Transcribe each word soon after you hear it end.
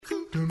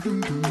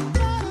Welcome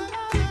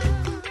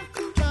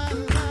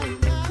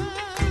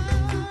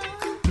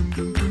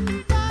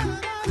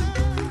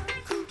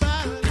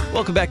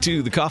back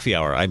to the Coffee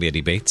Hour. I'm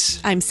Andy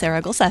Bates. I'm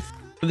Sarah Gulseth.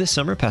 This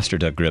summer, Pastor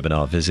Doug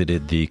Gribanaw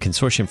visited the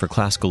Consortium for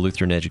Classical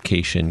Lutheran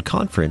Education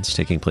conference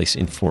taking place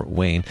in Fort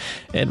Wayne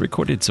and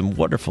recorded some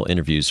wonderful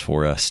interviews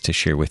for us to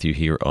share with you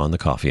here on the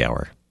Coffee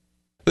Hour.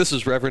 This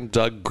is Reverend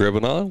Doug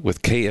Gribanaw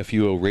with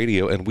KFUO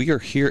Radio, and we are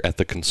here at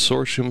the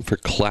Consortium for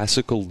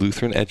Classical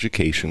Lutheran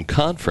Education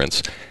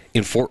conference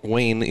in Fort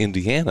Wayne,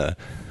 Indiana,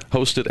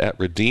 hosted at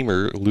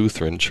Redeemer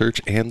Lutheran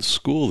Church and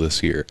School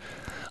this year.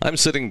 I'm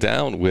sitting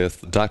down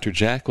with Dr.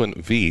 Jacqueline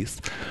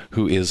Veith,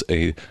 who is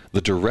the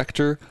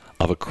Director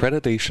of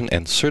Accreditation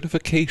and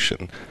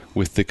Certification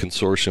with the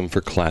Consortium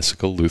for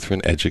Classical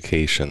Lutheran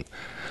Education.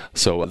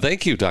 So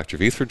thank you, Dr.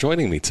 Veith, for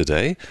joining me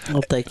today.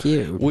 Well, thank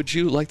you. Would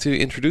you like to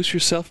introduce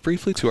yourself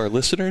briefly to our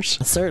listeners?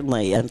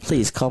 Certainly, and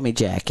please call me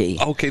Jackie.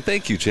 Okay,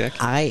 thank you, Jack.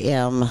 I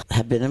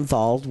have been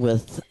involved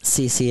with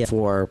CCLE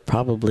for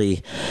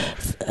probably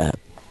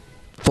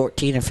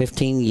 14 or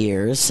 15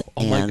 years.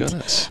 Oh, my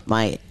goodness.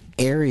 My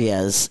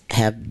areas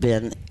have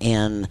been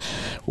in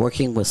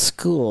working with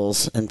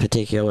schools in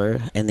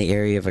particular in the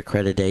area of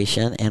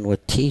accreditation and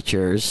with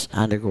teachers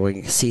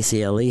undergoing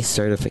CCLE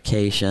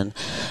certification.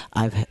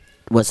 I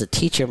was a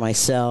teacher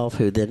myself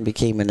who then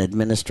became an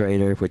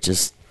administrator, which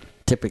is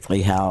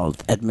typically how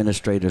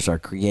administrators are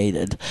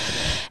created.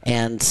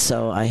 And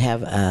so I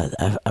have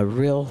a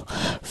real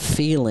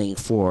feeling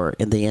for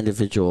the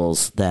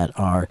individuals that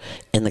are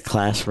in the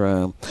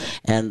classroom.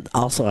 And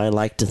also I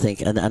like to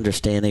think an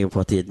understanding of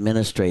what the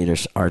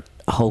administrators are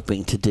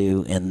hoping to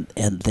do in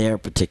their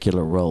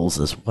particular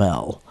roles as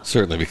well.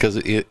 Certainly, because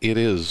it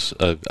is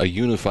a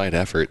unified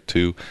effort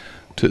to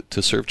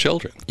serve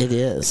children. It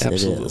is.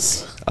 Absolutely. It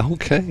is.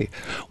 Okay.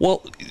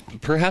 Well,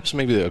 perhaps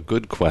maybe a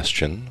good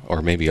question,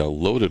 or maybe a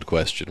loaded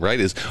question, right,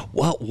 is,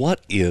 well,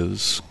 what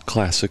is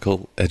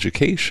classical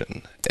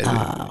education in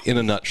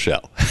a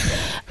nutshell?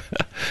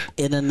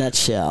 In a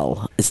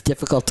nutshell, it's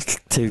difficult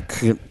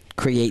to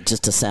create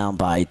just a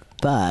soundbite,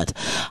 but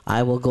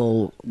I will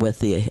go with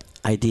the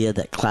idea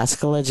that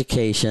classical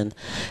education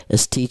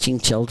is teaching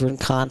children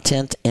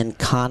content in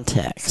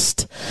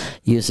context,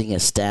 using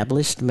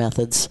established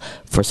methods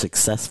for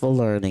successful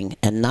learning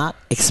and not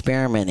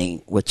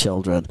experimenting with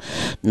children,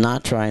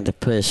 not trying to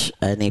push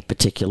any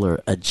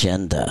particular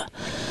agenda.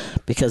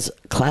 Because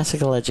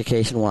classical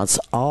education wants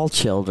all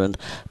children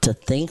to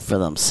think for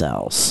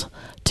themselves,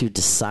 to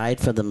decide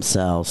for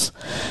themselves,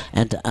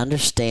 and to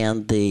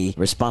understand the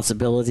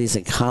responsibilities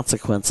and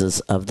consequences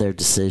of their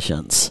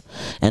decisions.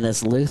 And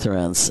as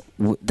Lutherans,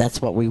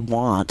 that's what we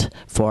want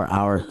for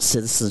our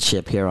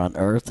citizenship here on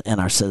earth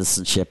and our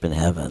citizenship in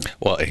heaven.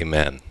 Well,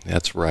 amen.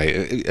 That's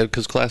right.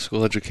 Because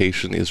classical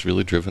education is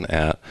really driven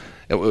at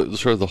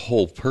sort of the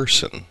whole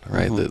person,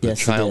 right? Mm-hmm. The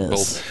child,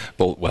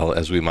 both, well,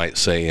 as we might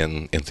say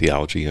in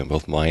theology, in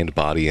both mind,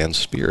 body, and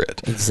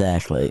spirit.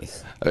 Exactly.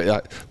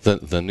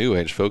 The New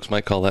Age folks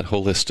might call that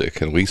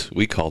holistic, and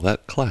we call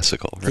that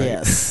classical, right?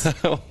 Yes.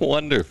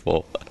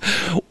 Wonderful.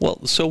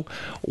 Well, so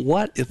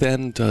what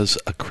then does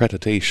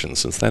accreditation,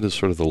 since that is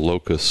sort of the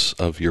locus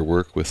of your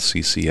work with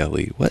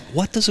CCLE,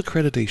 what does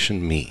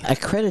accreditation mean?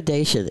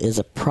 Accreditation is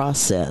a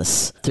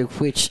process through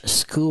which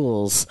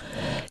schools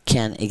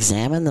can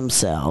examine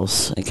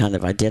themselves and kind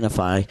of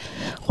identify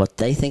what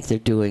they think they're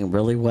doing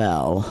really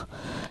well,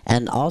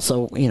 and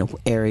also,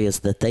 areas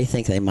that they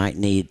think they might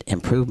need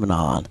improvement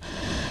on.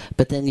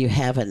 But then you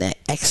have an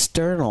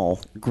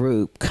external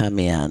group come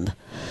in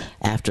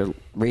after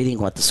reading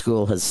what the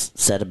school has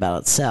said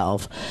about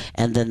itself,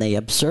 and then they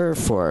observe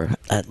for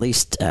at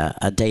least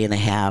a day and a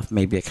half,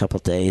 maybe a couple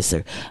of days.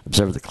 They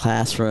observe the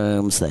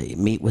classrooms, they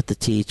meet with the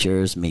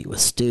teachers, meet with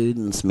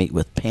students, meet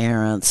with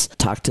parents,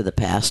 talk to the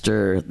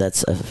pastor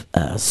that's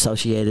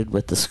associated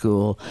with the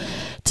school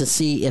to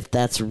see if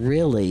that's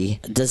really,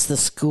 does the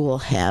school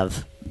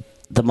have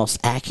the most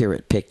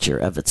accurate picture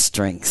of its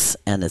strengths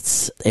and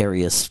its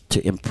areas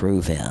to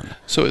improve in.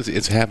 So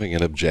it's having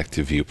an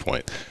objective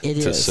viewpoint. It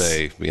to is.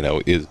 say,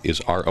 is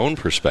our own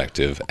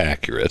perspective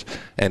accurate?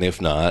 And if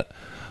not,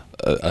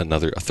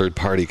 a third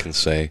party can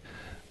say,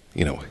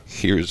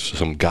 here's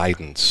some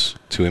guidance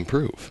to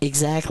improve.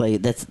 Exactly.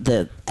 That's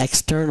the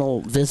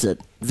external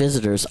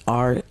visitors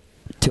are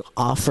to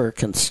offer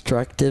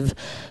constructive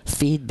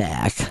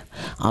feedback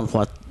on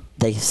what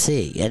they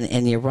see,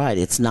 and you're right.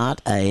 It's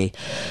not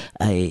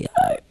an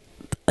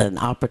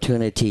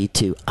opportunity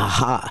to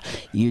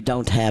you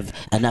don't have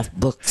enough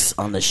books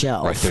on the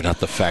shelf. Right, they're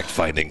not the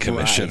fact-finding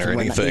commission right, or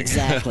anything.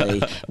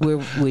 Exactly.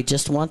 We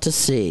just want to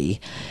see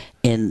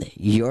in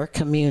your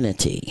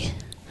community,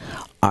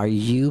 are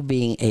you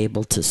being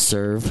able to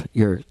serve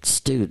your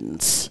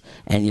students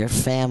and your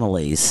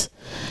families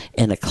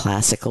in a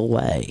classical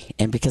way?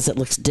 And because it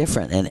looks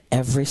different in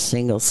every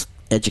single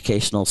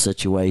educational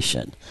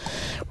situation,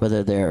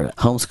 whether they're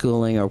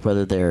homeschooling or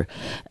whether they're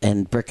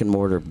in brick and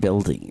mortar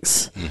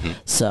buildings. Mm-hmm.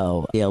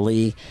 So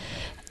CCLE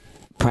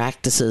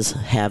practices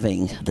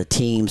having the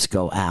teams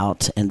go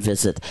out and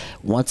visit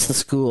once the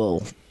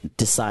school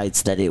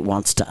decides that it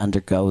wants to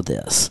undergo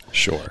this.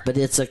 Sure. But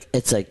it's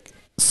a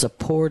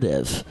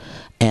supportive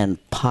and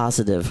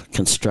positive,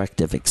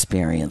 constructive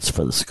experience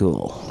for the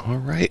school. All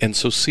right. And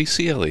so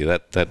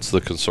CCLE, that's the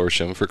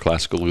Consortium for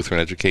Classical Lutheran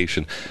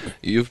Education.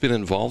 You've been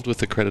involved with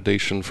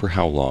accreditation for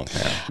how long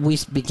now? We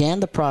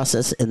began the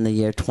process in the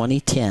year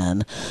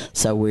 2010,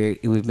 so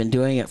we've been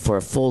doing it for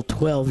a full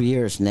 12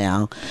 years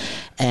now,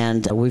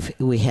 and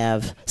we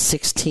have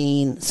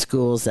 16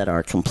 schools that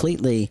are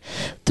completely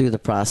through the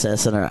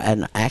process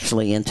and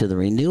actually into the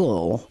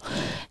renewal.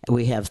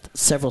 We have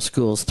several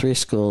schools, 3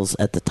 schools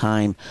at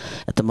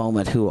the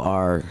moment, who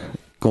are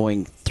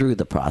going through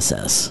the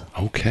process.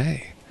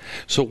 Okay.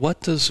 So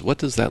what does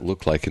that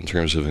look like in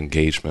terms of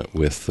engagement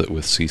with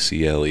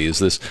CCLE? Is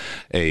this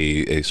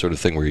a sort of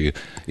thing where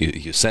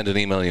you send an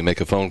email, you make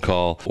a phone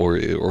call, or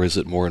is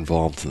it more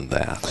involved than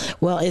that?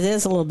 Well, it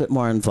is a little bit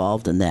more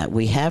involved than that.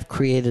 We have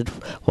created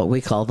what we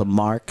call the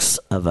marks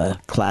of a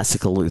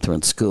classical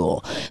Lutheran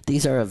school.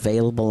 These are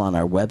available on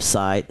our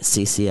website,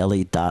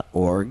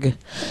 ccle.org.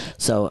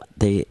 So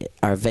they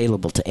are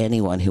available to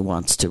anyone who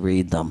wants to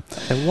read them.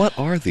 And what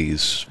are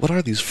these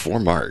 4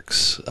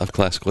 marks of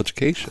classical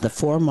education? The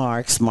 4 marks.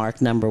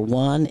 Mark number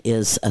 1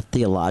 is a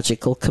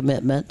theological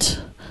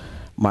commitment.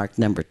 Mark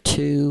number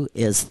 2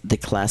 is the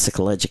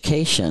classical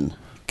education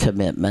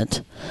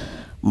commitment.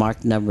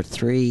 Mark number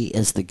 3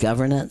 is the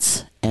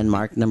governance. And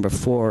mark number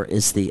 4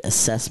 is the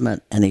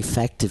assessment and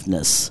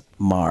effectiveness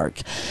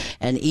mark.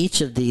 And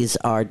each of these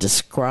are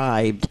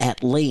described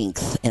at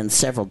length in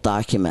several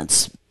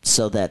documents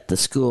so that the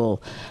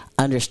school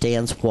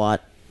understands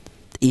what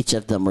each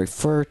of them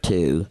refer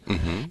to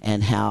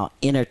and how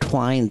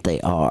intertwined they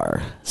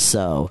are.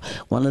 So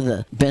one of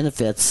the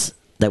benefits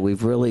that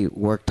we've really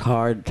worked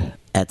hard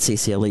at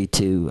CCLE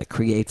to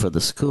create for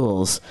the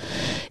schools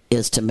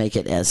is to make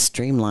it as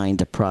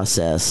streamlined a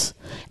process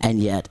and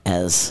yet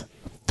as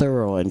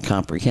thorough and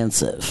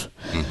comprehensive.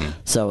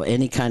 So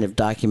any kind of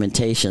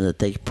documentation that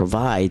they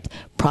provide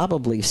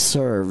probably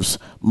serves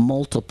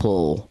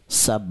multiple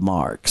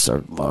submarks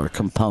or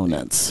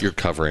components. You're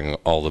covering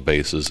all the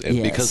bases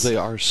because they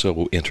are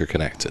so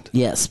interconnected.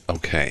 Yes.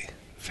 Okay.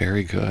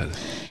 Very good.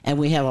 And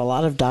we have a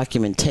lot of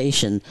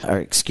documentation,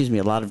 a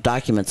lot of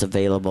documents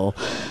available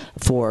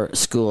for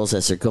schools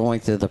as they're going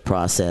through the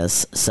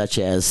process, such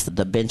as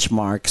the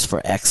benchmarks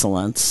for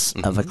excellence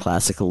of a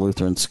classical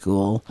Lutheran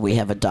school. We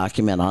have a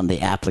document on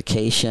the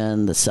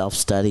application, the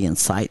self-study and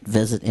site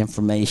visit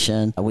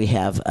information. We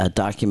have a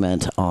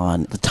document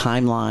on the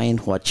timeline,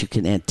 what you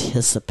can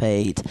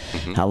anticipate,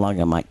 how long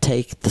it might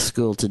take the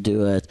school to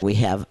do it. We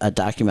have a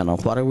document on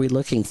what are we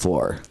looking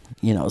for.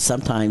 You know,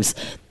 sometimes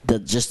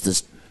just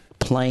this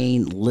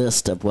plain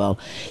list of, well,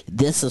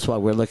 this is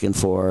what we're looking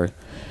for,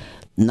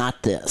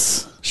 not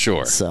this.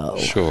 Sure.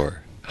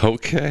 Sure.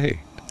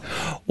 Okay.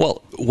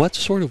 Well, what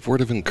sort of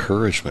word of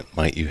encouragement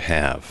might you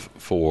have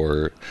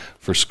for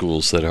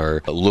schools that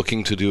are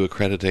looking to do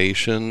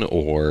accreditation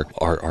or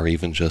are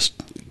even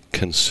just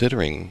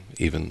considering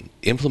even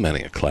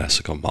implementing a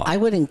classical model? I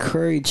would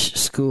encourage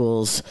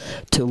schools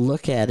to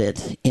look at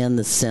it in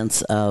the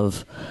sense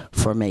of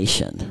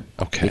formation.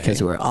 Okay.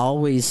 Because we're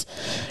always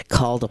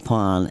called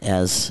upon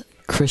as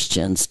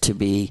Christians to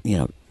be,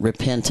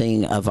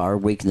 repenting of our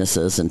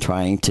weaknesses and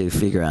trying to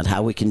figure out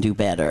how we can do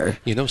better.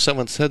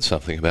 Someone said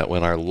something about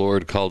when our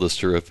Lord called us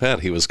to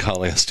repent, he was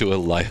calling us to a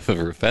life of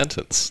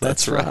repentance.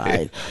 That's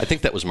right. I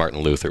think that was Martin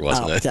Luther,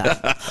 wasn't it?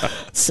 Yeah.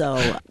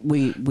 So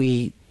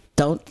we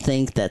don't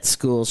think that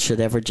schools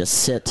should ever just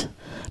sit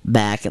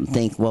back and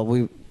think, well,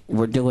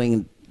 we're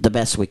doing the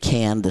best we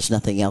can, there's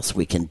nothing else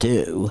we can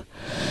do,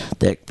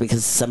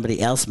 because somebody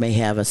else may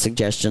have a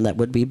suggestion that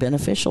would be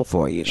beneficial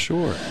for you.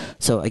 Sure.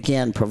 So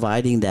again,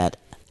 providing that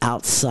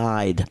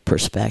outside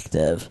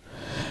perspective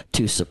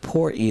to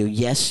support you.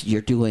 Yes, you're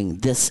doing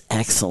this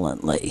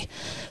excellently.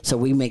 So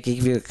we may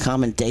give you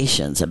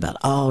commendations about,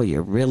 oh,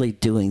 you're really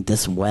doing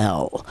this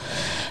well.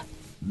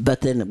 But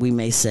then we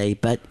may say,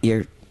 but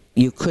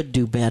you could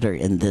do better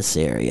in this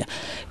area.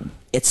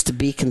 It's to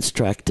be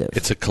constructive.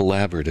 It's a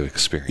collaborative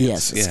experience.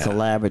 Yes, it's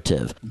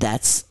collaborative.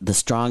 That's the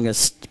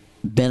strongest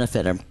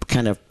benefit and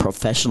kind of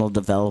professional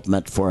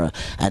development for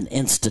an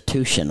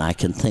institution I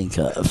can think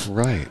of.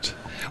 Right.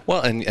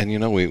 Well, and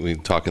we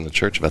talk in the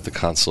church about the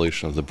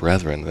consolation of the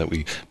brethren, that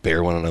we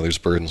bear one another's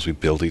burdens, we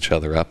build each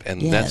other up.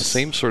 And that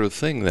same sort of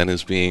thing then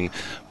is being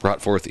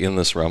brought forth in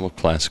this realm of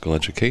classical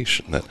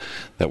education,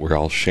 that we're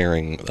all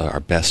sharing our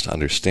best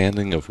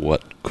understanding of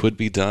what could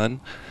be done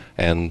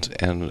and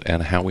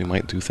how we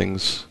might do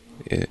things,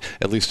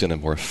 at least in a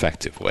more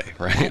effective way,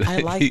 right?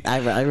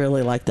 I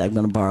really like that. I'm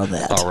going to borrow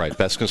that. All right,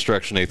 best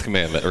construction, 8th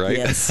commandment, right?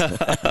 Yes.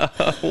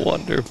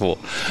 Wonderful.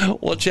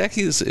 Well,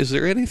 Jackie, is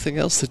there anything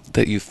else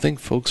that you think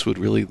folks would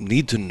really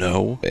need to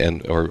know,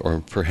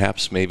 or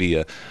perhaps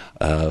maybe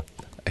an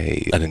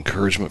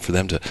encouragement for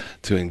them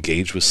to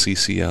engage with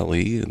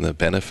CCLE and the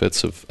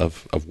benefits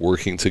of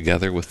working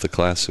together with the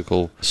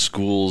classical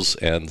schools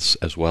and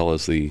as well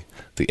as the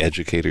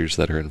educators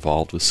that are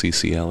involved with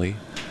CCLE?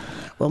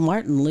 Well,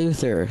 Martin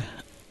Luther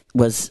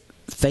was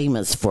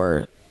famous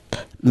for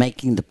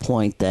making the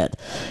point that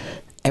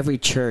every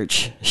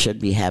church should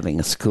be having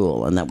a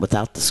school, and that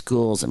without the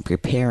schools and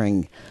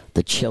preparing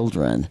the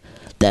children,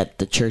 that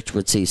the church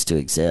would cease to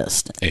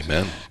exist.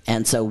 Amen.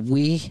 And so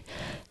we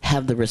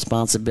have the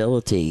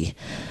responsibility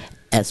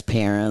as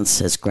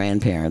parents, as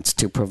grandparents,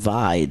 to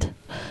provide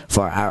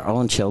for our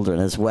own children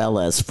as well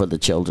as for the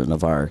children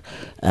of our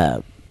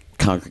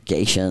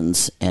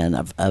congregations and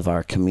of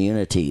our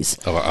communities.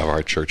 Of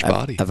our church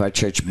body. Of our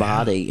church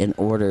body in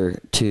order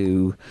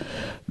to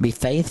be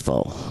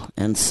faithful.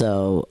 And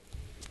so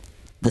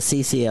the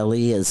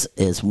CCLE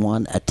is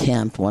one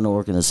attempt, one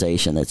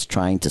organization that's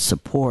trying to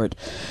support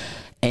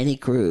any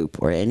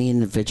group or any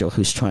individual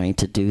who's trying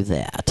to do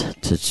that,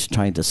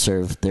 trying to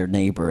serve their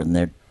neighbor and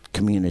their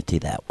community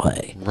that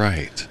way.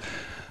 Right.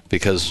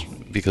 Because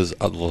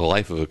the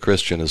life of a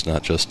Christian is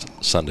not just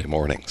Sunday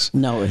mornings.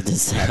 No, it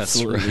is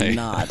absolutely right.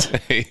 not.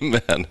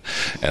 Amen.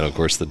 And of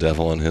course, the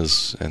devil and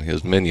his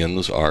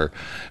minions are,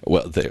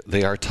 well,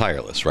 they are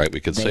tireless, right? We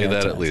could say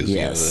that at least.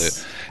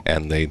 Yes.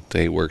 And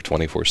they work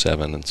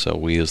 24/7, and so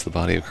we, as the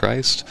body of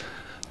Christ,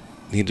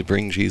 need to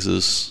bring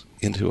Jesus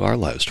into our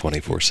lives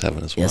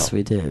 24/7 as well. Yes,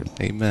 we do.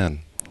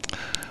 Amen.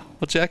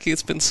 Well, Jackie,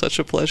 it's been such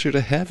a pleasure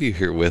to have you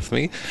here with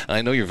me.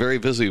 I know you're very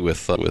busy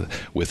with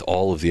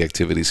all of the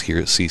activities here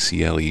at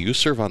CCLE. You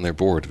serve on their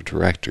board of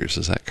directors,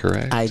 is that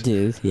correct? I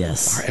do,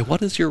 yes. All right.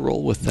 What is your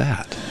role with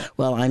that?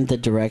 Well, I'm the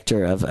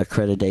director of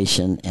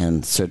Accreditation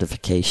and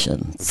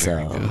Certification.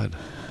 Very good.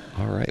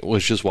 All right.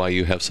 Which is why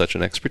you have such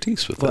an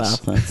expertise with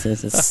this. Well,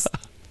 it's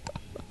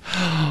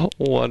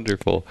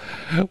Wonderful.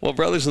 Well,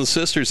 brothers and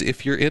sisters,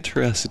 if you're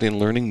interested in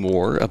learning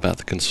more about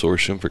the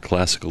Consortium for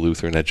Classical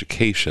Lutheran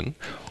Education,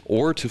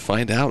 or to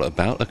find out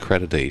about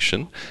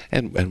accreditation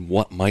and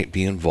what might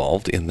be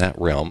involved in that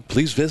realm,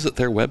 please visit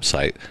their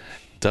website,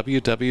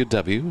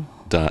 www.ccle.org.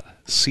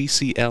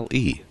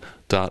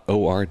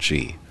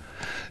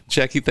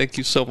 Jackie, thank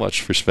you so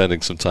much for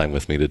spending some time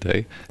with me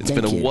today. It's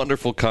been a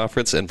wonderful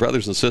conference, and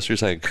brothers and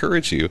sisters, I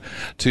encourage you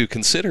to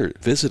consider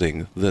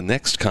visiting the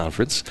next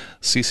conference.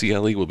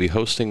 CCLE will be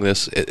hosting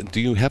this.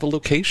 Do you have a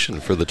location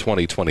for the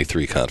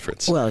 2023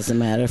 conference? Well, as a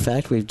matter of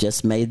fact, we've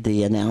just made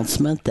the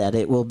announcement that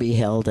it will be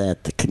held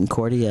at the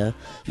Concordia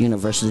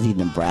University,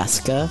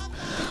 Nebraska,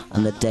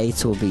 and the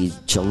dates will be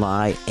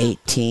July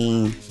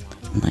 18,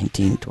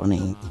 19,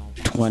 20,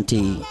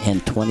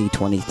 and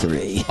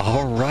 2023.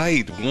 All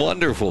right,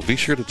 wonderful. Be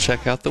sure to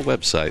check out the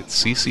website,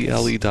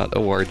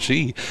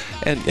 ccle.org,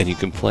 and you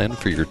can plan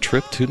for your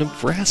trip to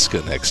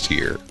Nebraska next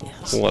year.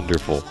 Yes.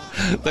 Wonderful.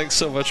 Thanks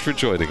so much for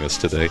joining us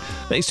today.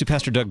 Thanks to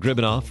Pastor Doug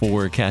Gribanoff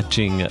for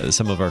catching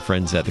some of our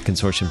friends at the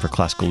Consortium for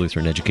Classical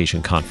Lutheran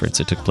Education Conference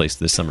that took place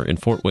this summer in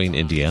Fort Wayne,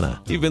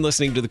 Indiana. You've been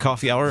listening to The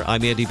Coffee Hour.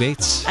 I'm Andy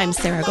Bates. I'm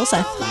Sarah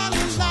Golseth.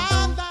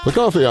 The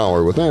Coffee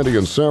Hour with Andy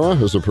and Sarah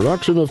is a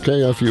production of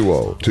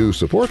KFUO. To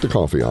support the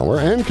Coffee Hour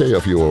and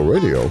KFUO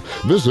Radio,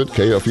 visit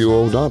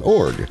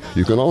KFUO.org.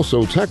 You can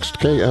also text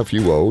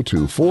KFUO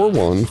to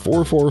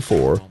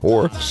 41444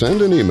 or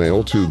send an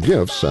email to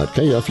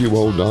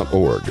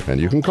gifts@kfuo.org. And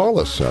you can call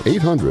us at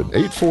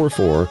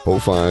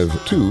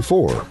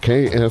 800-844-0524.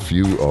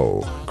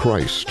 KFUO.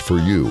 Christ for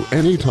you,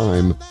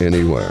 anytime,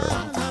 anywhere.